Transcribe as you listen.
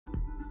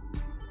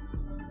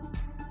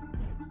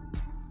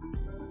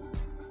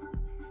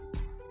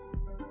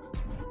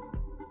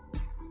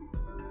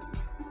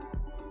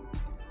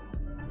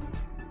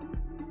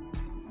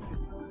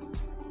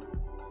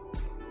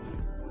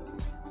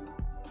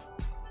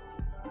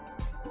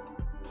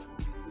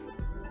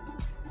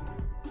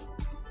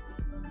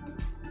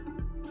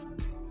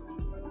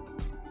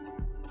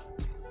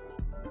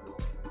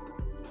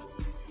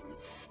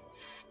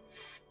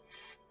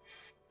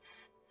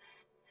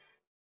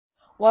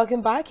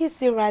Welcome back. It's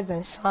still Rise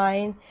and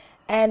Shine,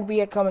 and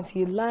we are coming to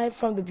you live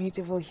from the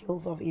beautiful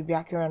hills of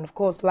Ibiakira, and of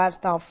course,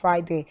 Lifestyle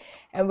Friday.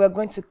 And we're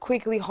going to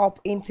quickly hop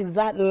into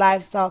that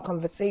lifestyle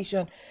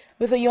conversation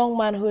with a young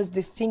man who has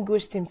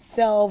distinguished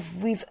himself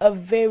with a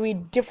very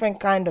different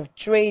kind of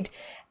trade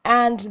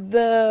and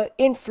the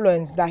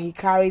influence that he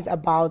carries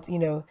about,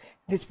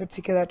 this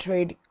particular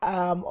trade.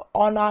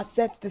 On our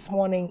set this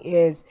morning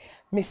is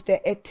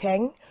Mr.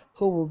 Eteng,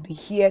 who will be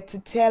here to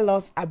tell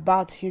us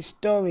about his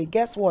story.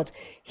 Guess what?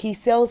 He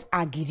sells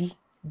Agidi.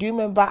 Do you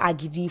remember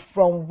Agidi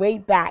from way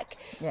back?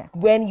 Yeah.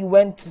 When you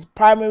went to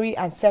primary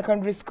and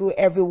secondary school,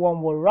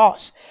 everyone will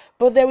rush.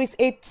 But there is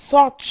a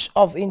touch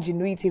of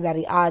ingenuity that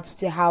he adds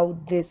to how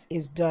this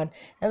is done.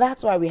 And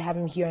that's why we have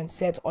him here on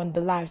set on the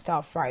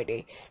Lifestyle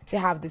Friday to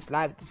have this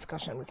live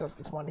discussion with us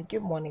this morning.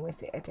 Good morning,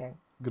 Mr. Eteng.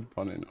 Good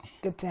morning.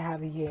 Good to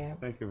have you here.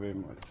 Thank you very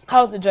much.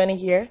 How's the journey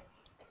here?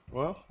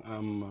 Well, I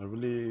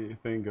really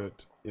thank God.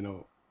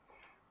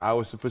 I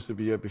was supposed to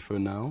be here before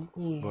now,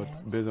 Yes.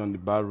 but based on the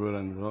bad road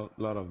and a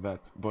lot of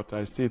that, but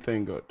I still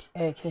thank God.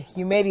 Okay,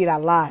 you made it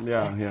at last.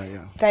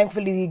 Yeah.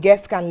 Thankfully, the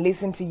guests can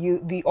listen to you.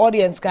 The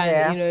audience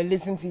can,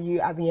 listen to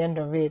you at the end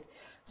of it.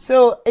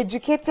 So,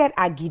 Educated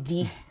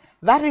Agidi,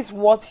 that is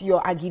what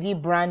your Agidi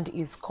brand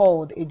is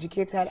called,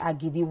 Educated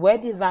Agidi. Where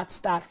did that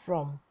start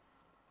from?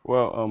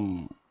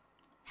 Well,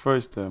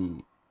 first,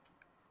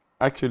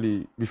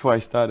 actually, before I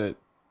started,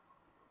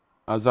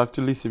 I was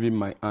actually saving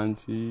my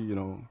auntie,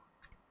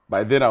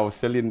 By then I was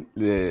selling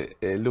the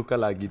local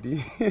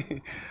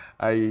Agidi.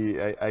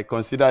 I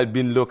considered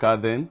being local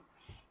then.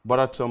 But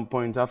at some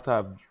point, after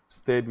I've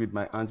stayed with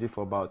my auntie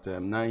for about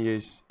 9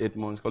 years, 8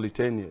 months, call it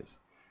 10 years.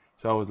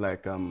 So I was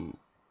like,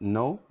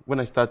 no. When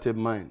I started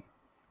mine,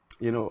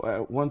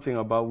 one thing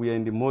about we are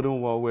in the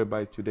modern world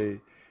whereby today,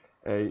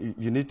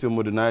 you need to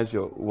modernize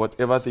your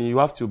whatever thing. You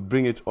have to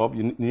bring it up.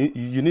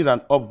 You need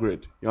an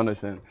upgrade. You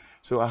understand?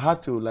 So I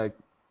had to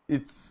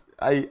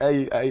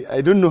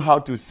I don't know how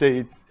to say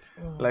it.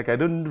 Like I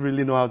don't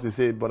really know how to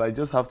say it, but I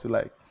just have to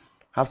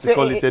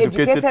call it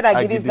Educated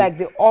Agidi is like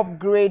the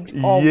upgrade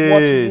of what you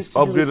used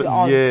to do with your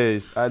aunt.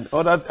 Yes, and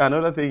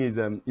another thing is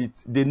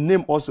the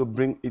name also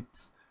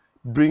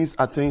brings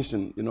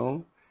attention.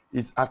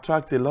 It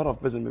attracts a lot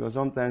of person because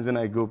sometimes when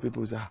I go,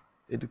 people say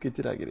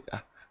Educated Agidi.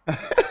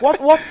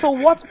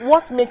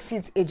 What makes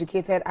it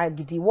Educated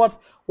Agidi?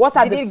 What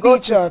are the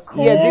features?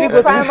 Did you go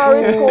to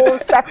primary school,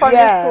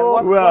 secondary school,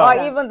 or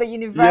even the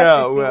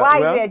university? Why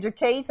is it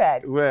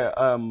educated?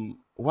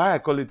 Why I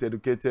call it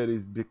educated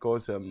is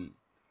because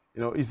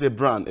it's a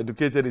brand.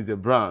 Educated is a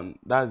brand.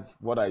 That's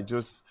what I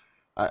just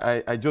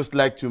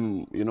like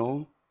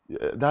to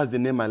that's the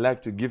name I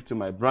like to give to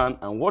my brand.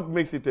 And what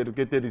makes it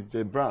educated is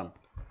a brand.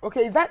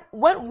 Okay, is that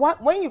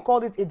when you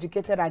call it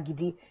Educated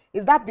Agidi,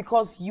 is that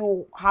because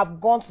you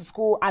have gone to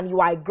school and you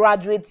are a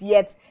graduate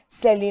yet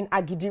selling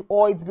Agidi,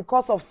 or it's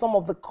because of some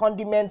of the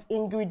condiments,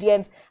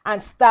 ingredients,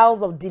 and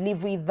styles of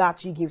delivery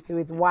that you give to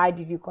it? Why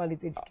did you call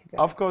it Educated?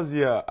 Of course,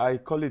 yeah, I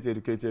call it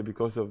educated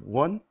because of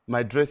one,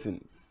 my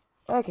dressings.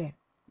 Okay.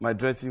 My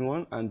dressing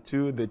one, and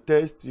two, the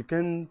taste. You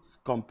can't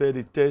compare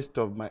the taste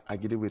of my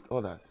Agidi with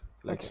others,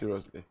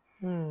 seriously.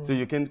 So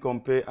you can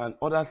compare, and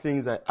other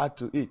things I add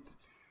to it.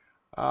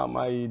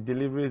 My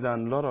deliveries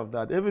and a lot of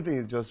that, everything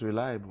is just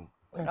reliable.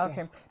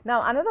 Okay.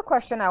 Now, another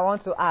question I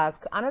want to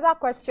ask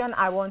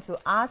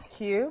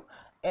you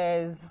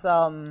is,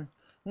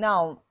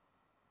 now,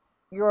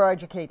 you're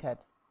educated.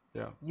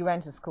 Yeah. You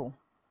went to school.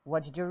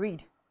 What did you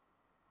read?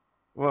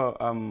 Well,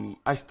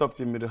 I stopped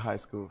in middle high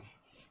school.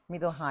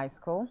 Middle high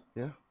school?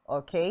 Yeah.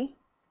 Okay.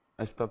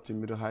 I stopped in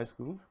middle high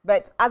school.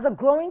 But as a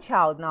growing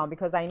child now,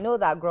 because I know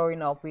that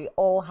growing up, we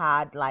all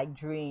had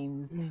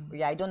dreams.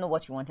 I don't know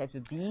what you wanted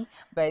to be,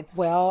 but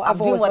I've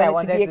always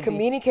wanted to be a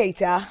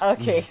communicator.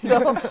 Okay,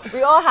 so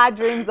we all had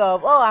dreams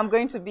of, I'm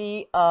going to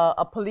be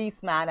a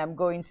policeman, I'm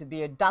going to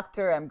be a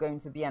doctor, I'm going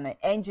to be an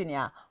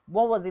engineer.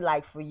 What was it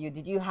like for you?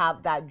 Did you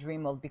have that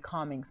dream of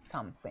becoming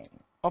something?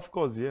 Of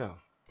course, yeah.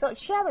 So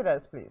share with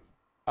us, please.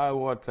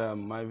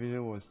 My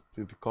vision was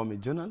to become a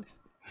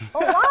journalist. Oh,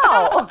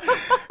 wow.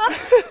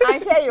 I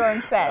hear you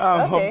on set.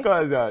 Okay. Of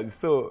course, yeah.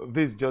 So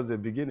this is just the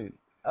beginning.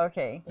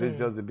 Okay. This is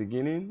just the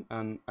beginning,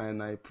 and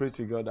I pray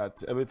to God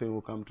that everything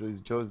will come true.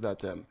 It's just that,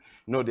 the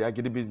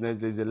Agidi business,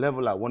 there's a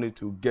level I wanted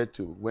to get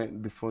to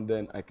before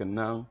then I can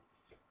now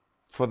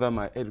further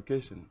my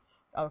education.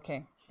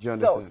 Okay. Do you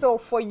understand? So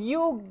for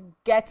you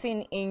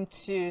getting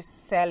into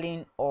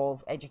selling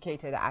of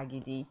Educated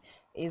Agidi,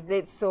 is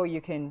it so you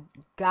can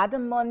gather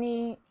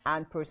money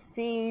and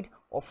proceed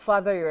or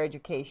further your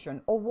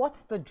education, or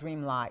what's the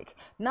dream like?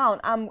 Now,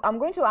 I'm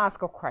going to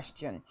ask a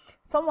question.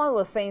 Someone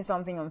was saying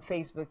something on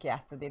Facebook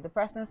yesterday. The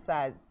person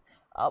says,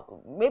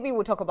 maybe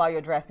we'll talk about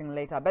your dressing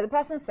later, but the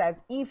person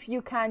says, if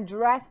you can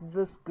dress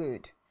this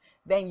good,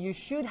 then you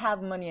should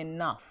have money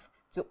enough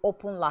to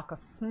open like a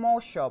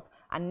small shop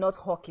and not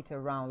hawk it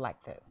around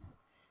like this.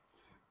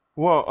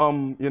 Well,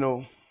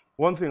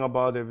 one thing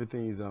about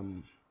everything is,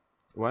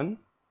 one,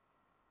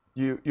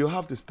 you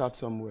have to start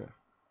somewhere.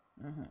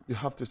 You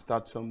have to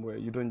start somewhere.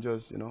 You don't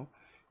just,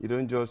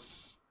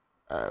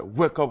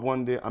 wake up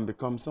one day and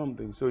become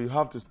something. So you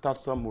have to start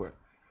somewhere.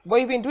 But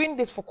you've been doing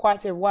this for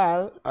quite a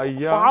while.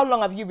 Yeah. For how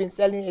long have you been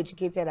selling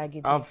educated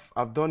agidi?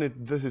 I've done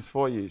it. This is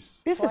 4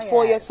 years. This is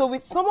 4 years. So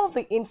with some of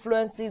the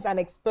influences and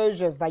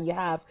exposures that you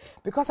have,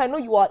 because I know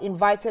you are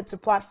invited to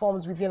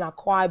platforms within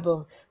Akwa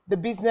Ibom, the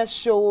business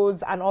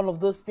shows and all of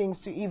those things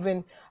to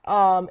even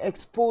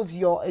expose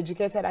your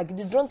educated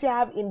agidi, don't you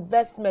have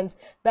investments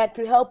that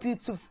could help you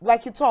to,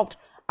 like you talked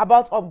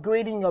about,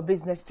 upgrading your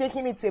business,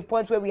 taking it to a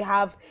point where we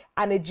have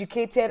an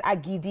educated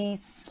agidi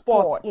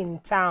spot in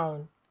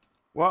town?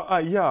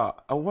 Well, yeah,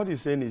 what you're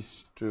saying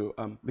is true.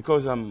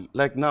 Because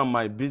like now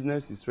my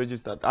business is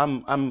registered.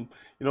 I'm,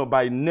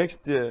 by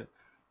next year,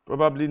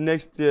 probably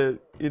next year,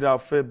 either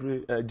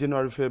February,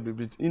 January,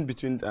 February, in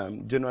between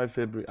January,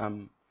 February,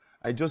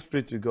 I just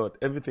pray to God,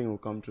 everything will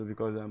come true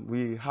because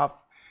we have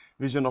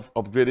vision of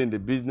upgrading the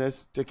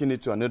business, taking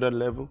it to another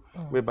level,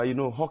 whereby,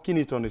 hawking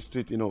it on the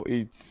street,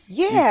 it's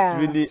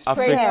really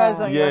affects,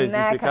 it's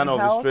a kind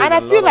of stress. And I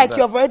feel like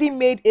you've already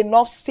made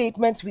enough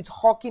statements with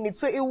hawking it,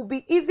 so it will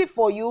be easy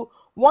for you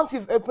once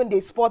you've opened a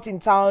spot in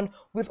town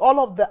with all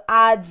of the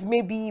ads,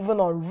 maybe even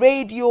on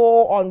radio,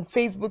 on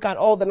Facebook and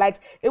all the likes.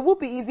 It will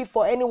be easy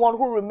for anyone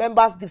who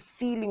remembers the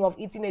feeling of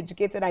eating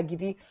educated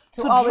agidi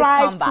to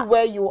drive to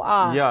where you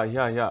are.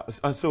 Yeah.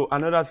 And so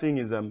another thing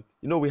is,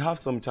 we have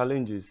some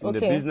challenges in the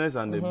business,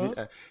 and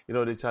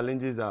the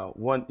challenges are,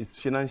 one is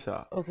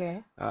financial.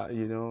 Okay.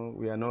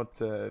 We are not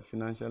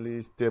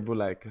financially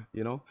stable,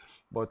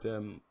 but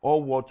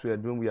all what we are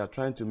doing, we are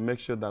trying to make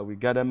sure that we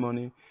gather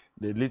money,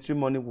 the little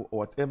money,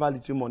 whatever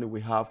little money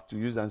we have to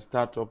use and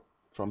start up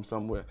from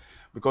somewhere.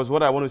 Because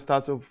what I want to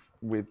start off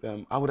with,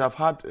 I would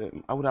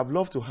have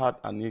loved to have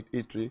an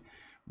eatery,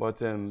 but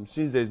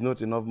since there's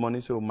not enough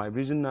money, so my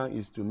vision now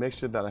is to make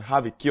sure that I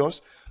have a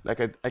kiosk, like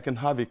I can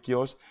have a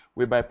kiosk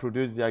whereby I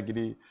produce the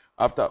agidi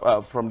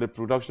after from the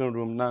production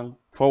room, now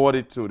forward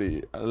it to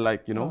the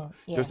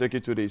just take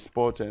it to the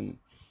spot, and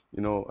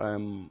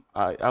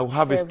I'll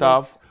have a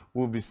staff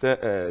who will be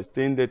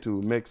staying there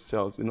to make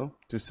sales,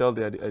 to sell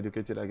the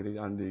educated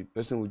agidi, and the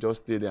person will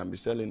just stay there and be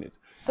selling it.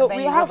 So and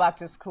then you go back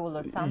to school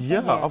or something?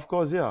 Yeah, of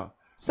course, yeah.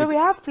 So we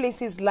have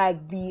places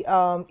like the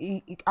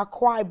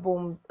Akwa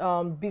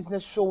Ibom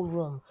business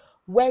showroom,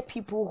 where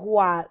people who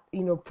are,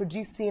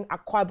 producing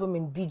Akwa Ibom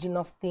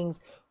indigenous things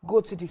go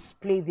to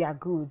display their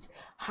goods.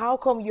 How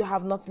come you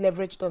have not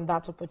leveraged on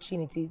that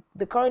opportunity?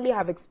 They currently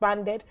have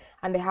expanded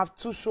and they have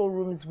 2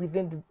 showrooms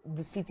within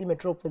the city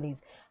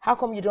metropolis. How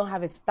come you don't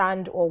have a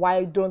stand, or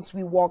why don't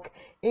we walk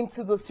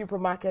into those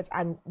supermarkets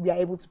and we are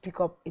able to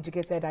pick up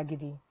educated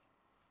agidi?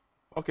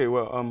 Okay,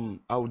 well,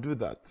 I'll do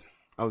that.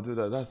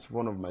 That's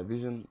one of my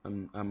vision,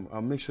 and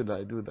I'll make sure that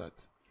I do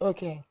that.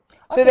 Okay.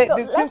 So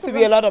there seems to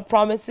be a lot of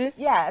promises.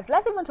 Yes,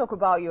 let's even talk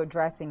about your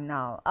dressing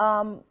now.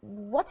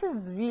 What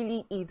is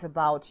really it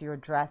about your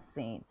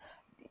dressing?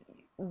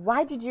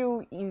 Why did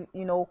you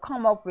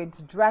come up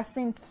with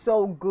dressing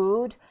so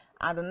good,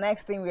 and the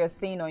next thing we are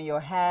seeing on your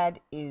head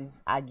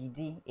is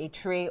agidi, a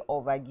tray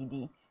of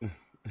agidi?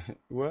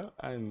 Well,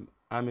 I'm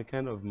a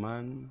kind of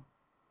man.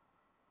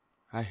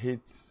 I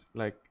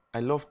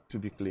love to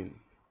be clean.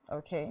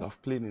 Okay. Love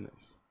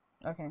cleanliness.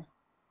 Okay.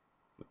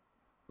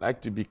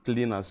 Like to be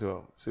clean as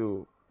well.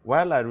 So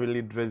while I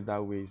really dress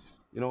that way,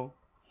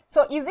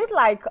 So is it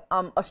like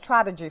a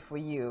strategy for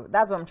you?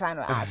 That's what I'm trying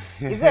to ask.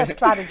 Is there a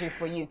strategy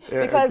for you?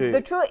 Because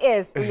the truth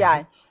is,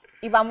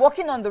 if I'm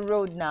walking on the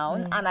road now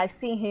and I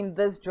see him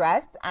this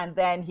dressed and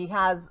then he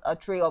has a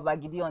tray of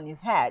agidi on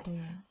his head,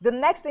 the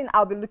next thing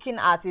I'll be looking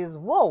at is,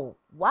 whoa,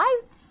 why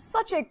is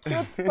such a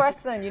cute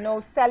person,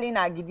 selling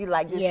agidi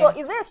like this? Yes. So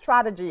is there a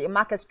strategy, a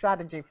market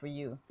strategy for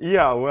you?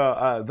 Yeah,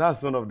 well,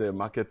 that's one of the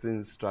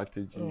marketing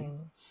strategy.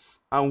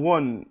 And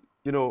one,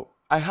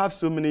 I have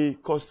so many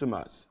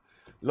customers,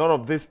 a lot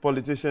of these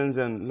politicians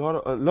and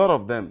a lot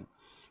of them.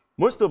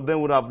 Most of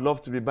them would have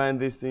loved to be buying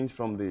these things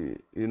from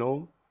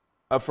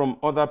from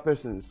other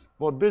persons,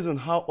 but based on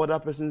how other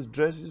persons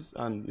dresses,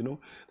 and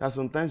that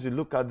sometimes you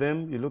look at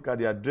them, you look at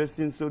their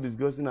dressing, so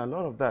disgusting, and a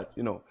lot of that,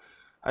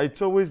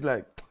 it's always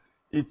like,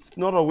 it's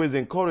not always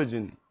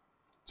encouraging.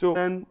 So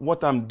then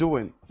what I'm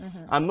doing,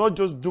 I'm not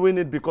just doing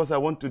it because I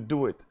want to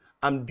do it.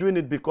 I'm doing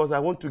it because I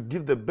want to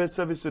give the best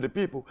service to the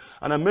people,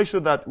 and I make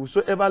sure that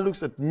whosoever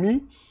looks at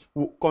me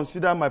will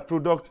consider my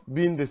product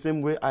being the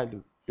same way I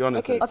do. You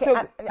understand? Okay,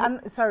 so,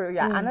 I'm sorry,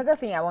 another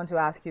thing I want to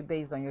ask you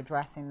based on your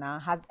dressing now,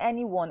 has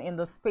anyone in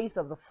the space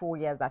of the 4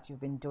 years that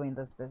you've been doing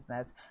this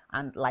business,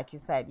 and like you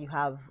said, you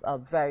have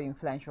very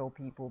influential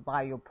people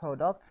buy your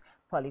products,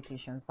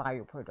 politicians buy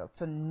your products,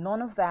 so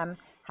none of them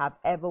have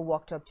ever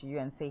walked up to you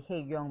and say, hey,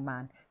 young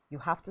man, you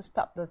have to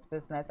stop this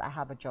business, I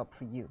have a job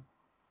for you?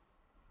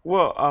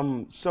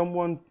 Well,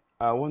 someone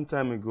one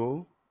time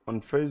ago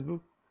on Facebook,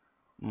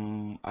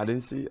 I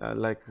didn't see,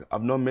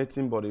 I've not met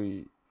him, but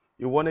he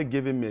wanted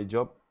giving me a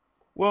job.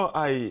 Well,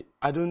 I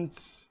don't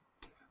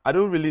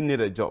really need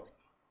a job.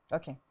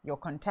 Okay, you're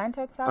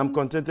contented, sir? I'm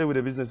contented with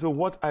the business. So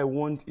what I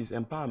want is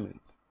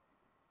empowerment.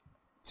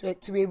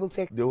 to be able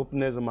to. The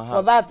openness of my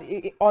Well, heart. that's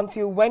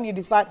until when you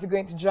decide to go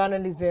into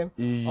journalism,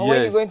 or when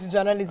you Yes. go into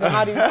journalism,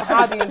 how do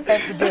you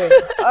intend to do it?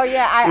 Oh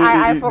yeah,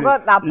 I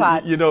forgot that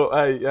part. You know,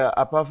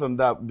 apart from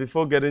that,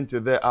 before getting to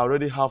there, I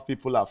already have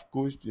people I've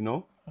coached, you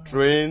know,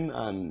 trained,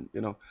 and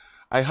you know,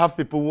 I have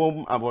people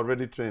whom I've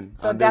already trained.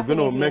 So and they're going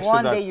to definitely make sure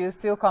one that, day you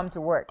still come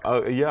to work.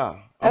 yeah,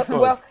 of course.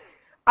 Well,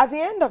 at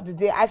the end of the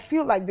day, I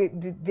feel like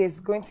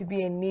there's going to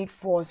be a need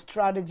for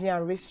strategy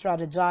and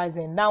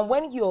re-strategizing. Now,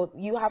 when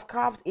you have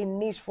carved a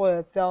niche for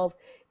yourself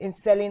in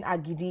selling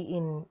agidi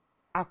in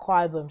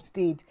Akwa Ibom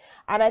State,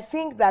 and I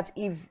think that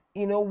if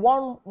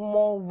one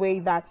more way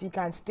that you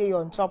can stay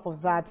on top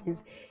of that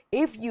is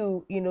if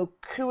you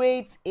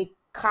create a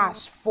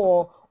cash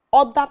for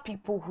other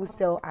people who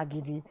sell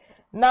agidi.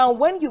 Now,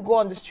 when you go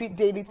on the street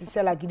daily to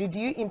sell agidi, do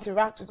you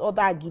interact with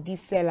other agidi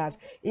sellers?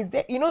 Is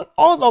there,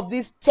 all of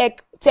this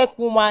tech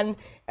woman,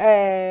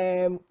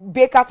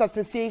 bakers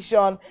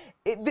association,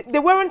 they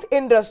weren't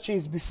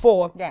industries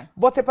before, Yeah.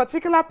 but a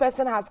particular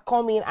person has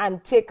come in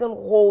and taken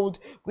hold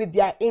with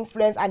their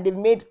influence, and they've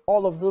made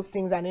all of those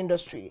things an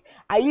industry.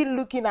 Are you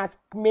looking at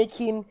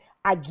making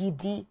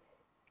agidi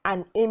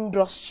an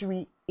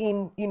industry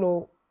in,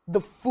 the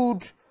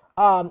food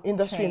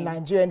industry in Chain.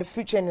 Nigeria, and the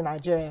food chain in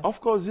Nigeria? Of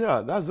course,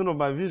 yeah, that's one of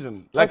my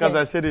vision. Like as Okay.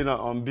 I said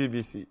on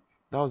BBC,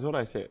 that was what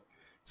I said.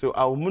 So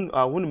I want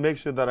to make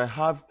sure that I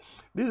have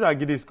this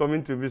agidi is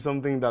coming to be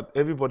something that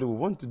everybody will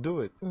want to do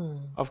it.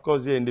 Of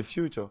course, yeah, in the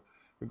future,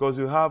 because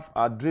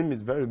our dream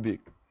is very big.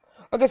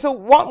 Okay, so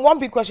one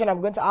big question I'm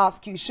going to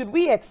ask you: should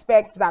we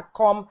expect that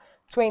come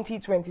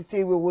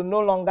 2023 we will no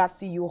longer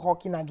see you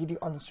hawking agidi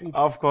on the streets?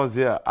 Of course,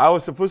 yeah. I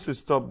was supposed to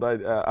stop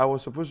that. I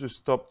was supposed to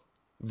stop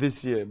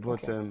this year,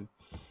 but Okay.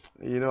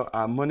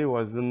 our money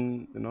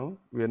wasn't.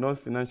 We are not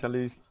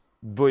financially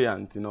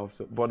buoyant enough.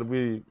 So, but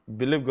we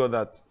believe God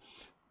that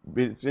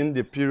between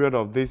the period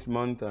of this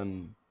month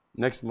and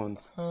next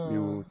month, we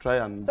will try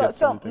and get So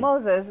something.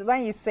 Moses,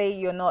 when you say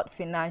you're not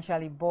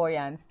financially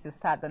buoyant to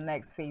start the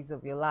next phase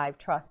of your life,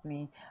 trust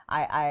me,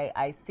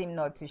 I seem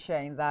not to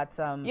share in that.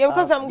 Yeah,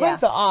 because I'm going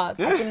to ask.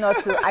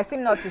 I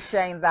seem not to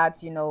share in that,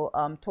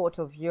 thought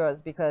of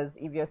yours, because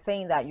if you're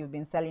saying that you've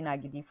been selling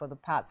agidi for the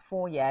past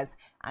 4 years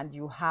and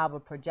you have a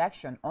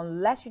projection,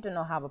 unless you do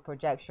not have a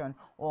projection,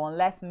 or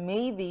unless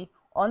maybe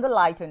on the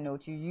lighter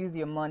note, you use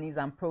your monies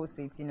and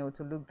proceeds,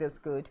 to look this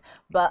good.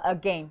 But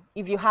again,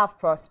 if you have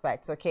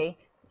prospects, okay,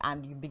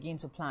 and you begin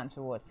to plan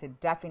towards it,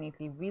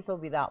 definitely, with or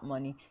without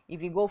money,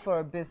 if you go for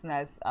a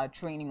business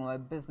training or a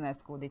business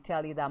school, they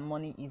tell you that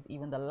money is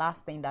even the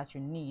last thing that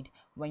you need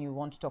when you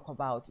want to talk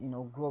about,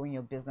 growing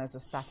your business or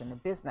starting a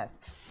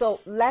business. So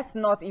let's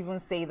not even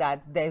say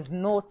that there's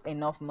not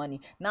enough money.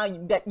 Now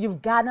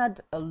you've garnered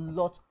a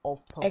lot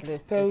of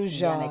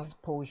publicity and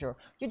exposure.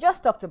 You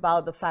just talked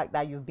about the fact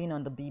that you've been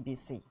on the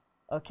BBC,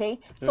 okay?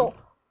 So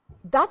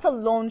that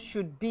alone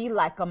should be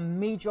like a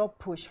major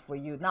push for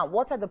you. Now,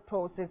 what are the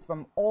pros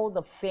from all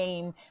the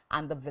fame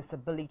and the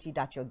visibility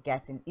that you're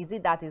getting? Is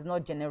it that it's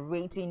not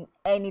generating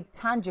any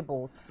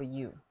tangibles for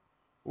you?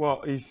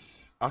 Well,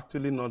 it's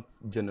actually not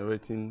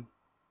generating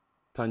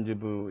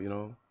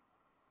tangible,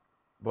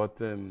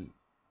 but I'm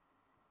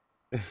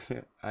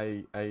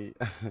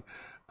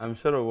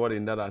sure of what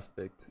in that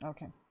aspect.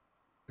 Okay.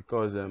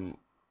 Because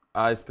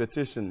our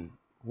expectation,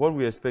 what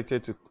we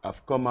expected to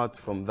have come out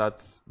from that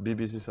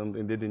BBC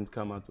something, they didn't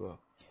come out well.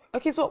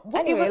 Okay, so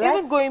Anyway,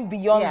 even going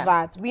beyond yeah.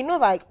 that, we know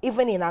that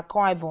even in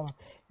Akwa Ibom,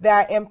 there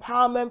are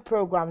empowerment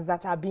programs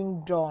that are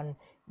being done.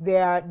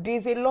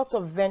 There's a lot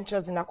of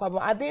ventures in Akwa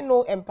Ibom. Are there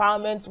no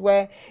empowerment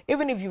where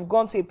even if you've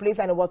gone to a place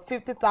and it was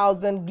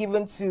 50,000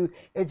 given to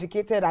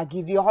educated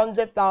Agidi,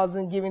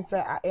 100,000 given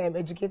to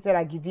educated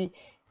Agidi?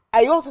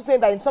 Are you also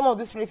saying that in some of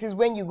these places,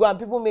 when you go and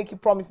people make you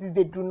promises,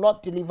 they do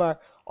not deliver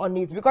on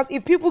it? Because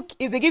if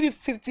they give you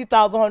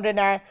 50,000,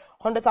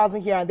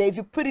 100,000 here and there, if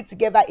you put it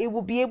together, it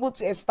will be able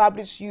to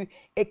establish you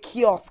a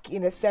kiosk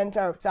in the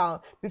center of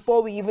town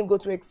before we even go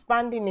to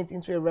expanding it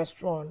into a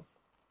restaurant.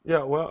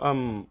 Yeah,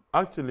 well,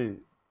 actually,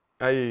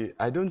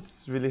 I don't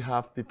really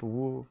have people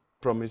who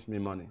promise me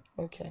money.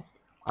 Okay.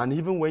 And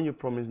even when you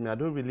promise me, I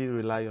don't really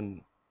rely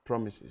on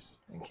promises.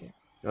 Okay.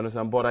 You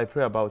understand? But I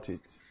pray about it.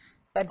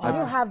 But do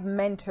you have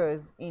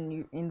mentors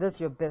in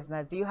your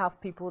business? Do you have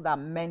people that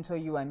mentor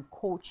you and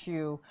coach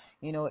you,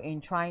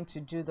 in trying to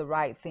do the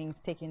right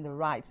things, taking the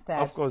right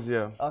steps? Of course,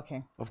 yeah.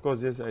 Okay. Of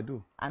course, yes, I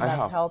do. And I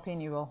that's have.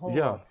 helping you a whole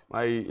lot.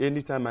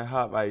 Anytime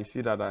I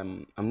see that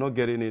I'm not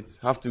getting it,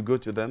 have to go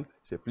to them,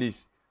 say,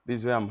 please, this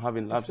is where I'm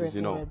having lapses,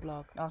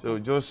 Okay. So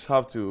just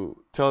have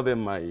to tell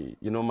them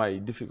my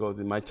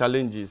difficulties, my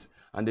challenges,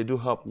 and they do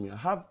help me. I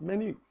have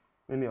many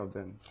of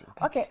them.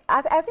 Okay,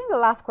 I think the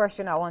last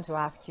question I want to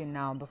ask you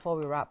now before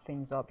we wrap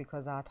things up,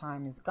 because our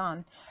time is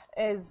gone,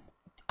 is,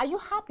 are you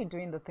happy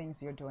doing the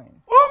things you're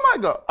doing? Oh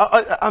my God,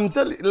 I'm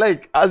telling you,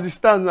 like, as it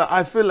stands now,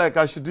 I feel like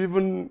I should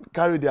even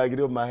carry the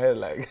agidi on my head,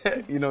 like,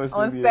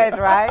 On set,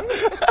 right?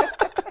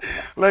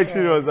 Like,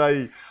 serious,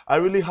 I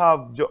really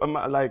have,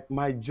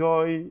 my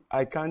joy,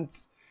 I can't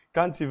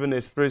even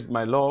express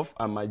my love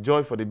and my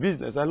joy for the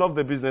business. I love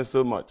the business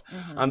so much.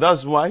 And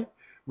that's why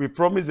we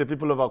promised the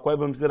people of Akwa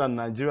Ibom State and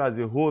Nigeria as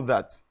a whole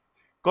that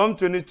come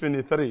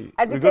 2023, we're going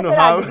Educated to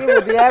have... Agidi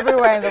will be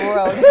everywhere in the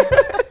world.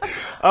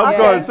 Of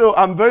course, so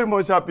I'm very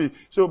much happy.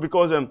 So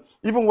because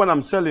even when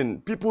I'm selling,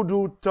 people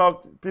do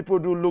talk, people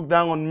do look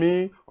down on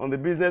me, on the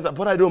business,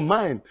 but I don't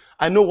mind.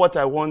 I know what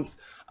I want,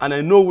 and I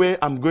know where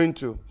I'm going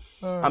to.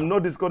 I'm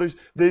not discouraged.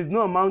 There is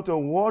no amount of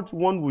what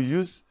one will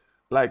use,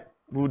 like,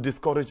 will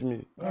discourage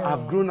me.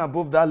 I've grown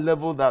above that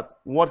level that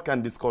what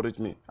can discourage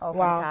me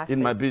Fantastic.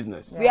 in my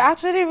business. We're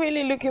actually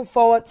really looking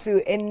forward to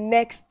a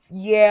next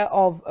year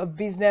of a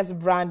business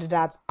brand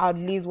that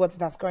outlives what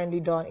it has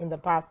currently done in the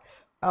past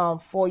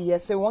 4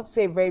 years. So we want to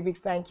say a very big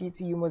thank you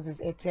to you,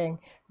 Moses Eteng,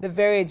 the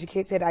very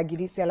educated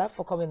Agidi seller,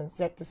 for coming on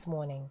set this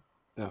morning.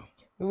 Yeah.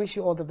 We wish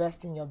you all the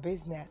best in your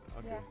business.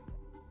 Okay.